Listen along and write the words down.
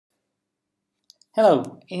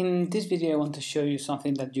Hello, in this video I want to show you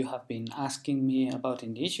something that you have been asking me about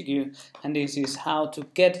in the issue queue, and this is how to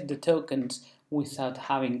get the tokens without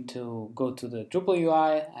having to go to the Drupal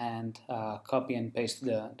UI and copy and paste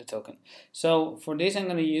the token. So for this I'm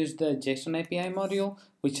going to use the JSON API module,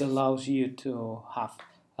 which allows you to have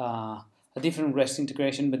a different REST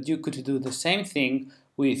integration, but you could do the same thing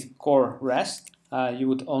with core REST. You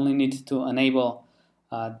would only need to enable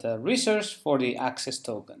the resource for the access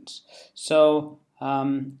tokens. So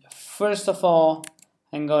first of all,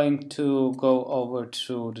 I'm going to go over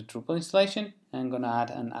to the Drupal installation. I'm going to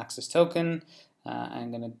add an access token.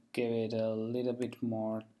 I'm going to give it a little bit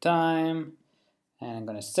more time, and I'm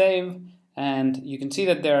going to save. And you can see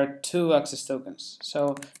that there are two access tokens.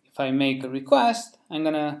 So if I make a request, I'm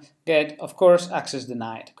going to get, of course, access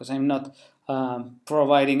denied, because I'm not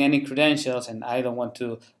providing any credentials and I don't want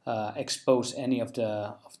to expose any of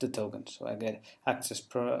the tokens. So I get access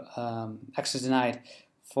denied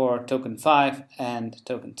for token 5 and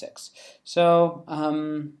token 6. So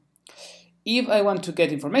if I want to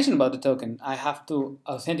get information about the token, I have to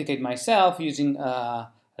authenticate myself using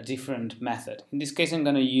a different method. In this case, I'm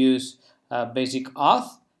going to use basic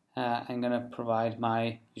auth. I'm going to provide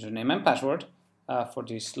my username and password for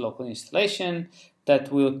this local installation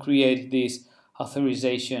that will create this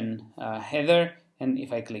authorization header, and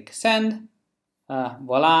if I click send,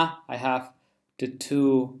 voila, I have the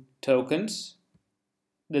two tokens,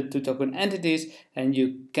 the two token entities, and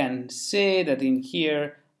you can see that in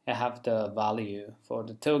here I have the value for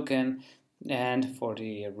the token and for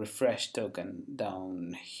the refresh token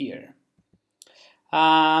down here.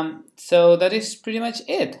 So that is pretty much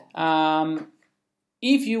it.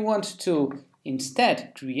 If you want to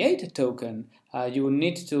instead create a token, you will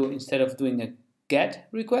need to, instead of doing a GET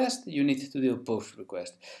request, you need to do a POST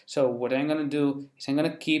request. So what I'm going to do is I'm going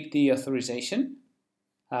to keep the authorization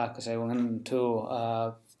because I want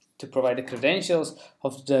to provide the credentials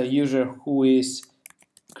of the user who is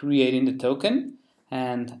creating the token,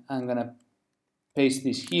 and I'm going to paste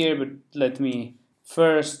this here, but let me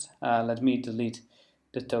delete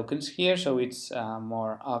the tokens here so it's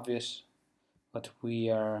more obvious what we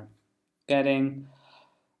are getting.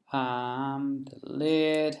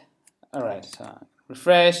 Delete. Alright, so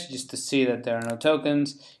refresh just to see that there are no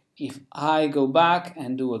tokens. If I go back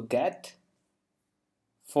and do a get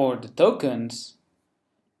for the tokens,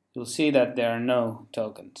 you'll see that there are no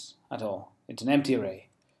tokens at all. It's an empty array.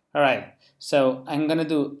 Alright, so I'm gonna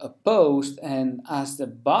do a post, and as the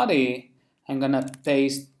body, I'm gonna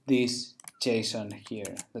paste this JSON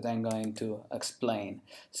here that I'm going to explain.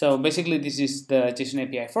 So basically this is the JSON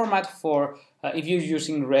API format for, if you're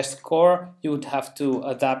using REST core, you would have to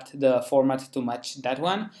adapt the format to match that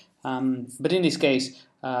one. But in this case,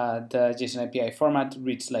 the JSON API format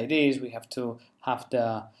reads like this. We have to have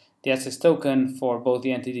the access token for both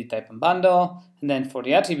the entity type and bundle, and then for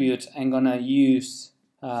the attributes, I'm gonna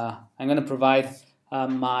provide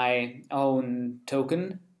my own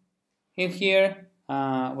token in here.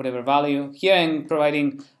 Whatever value. Here I'm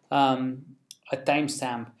providing a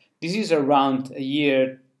timestamp. This is around a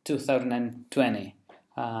year 2020.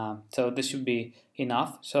 So this should be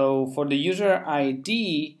enough. So for the user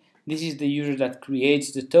ID, this is the user that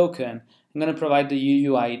creates the token. I'm going to provide the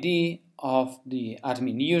UUID of the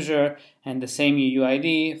admin user and the same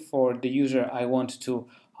UUID for the user I want to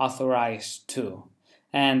authorize to.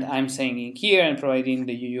 And I'm saying in here and providing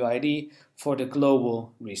the UUID for the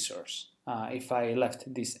global resource. If I left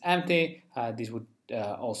this empty, this would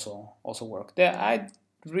also work. I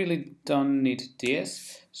really don't need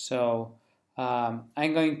this, so I'm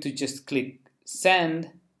going to just click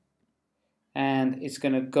send, and it's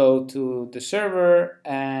going to go to the server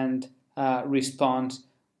and respond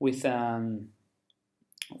with an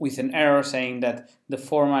error saying that the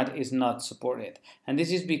format is not supported. And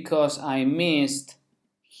this is because I missed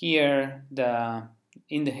here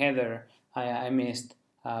in the header. I missed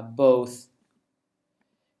both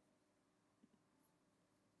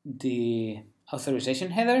the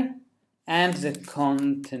authorization header and the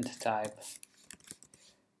content type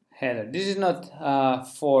header. This is not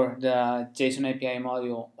for the JSON API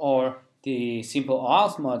module or the simple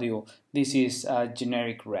OAuth module. This is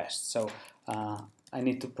generic REST. So I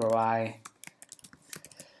need to provide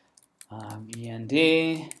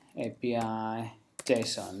BND API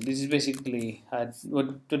JSON. This is basically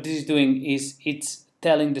what this is doing is it's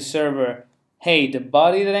telling the server, hey, the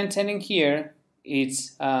body that I'm sending here,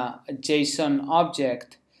 it's a JSON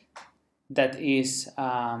object that is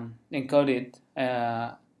encoded,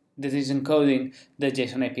 that is encoding the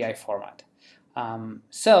JSON API format.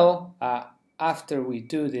 So after we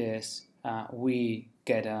do this, we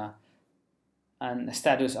get a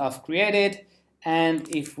status of created, And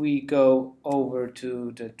if we go over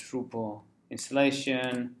to the Drupal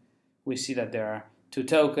installation, we see that there are 2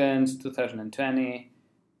 tokens, 2020.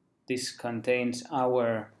 This contains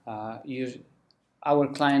our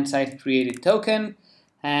client-side created token,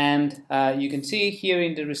 and you can see here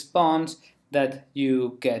in the response that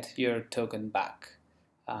you get your token back.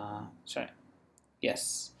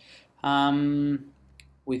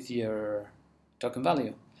 With your token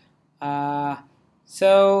value.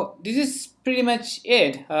 So this is pretty much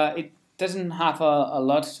it. It doesn't have a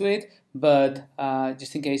lot to it, but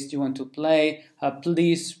just in case you want to play,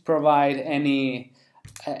 please provide any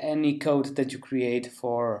code that you create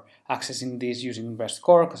for accessing this using REST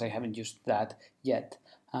Core, because I haven't used that yet.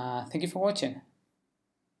 Thank you for watching.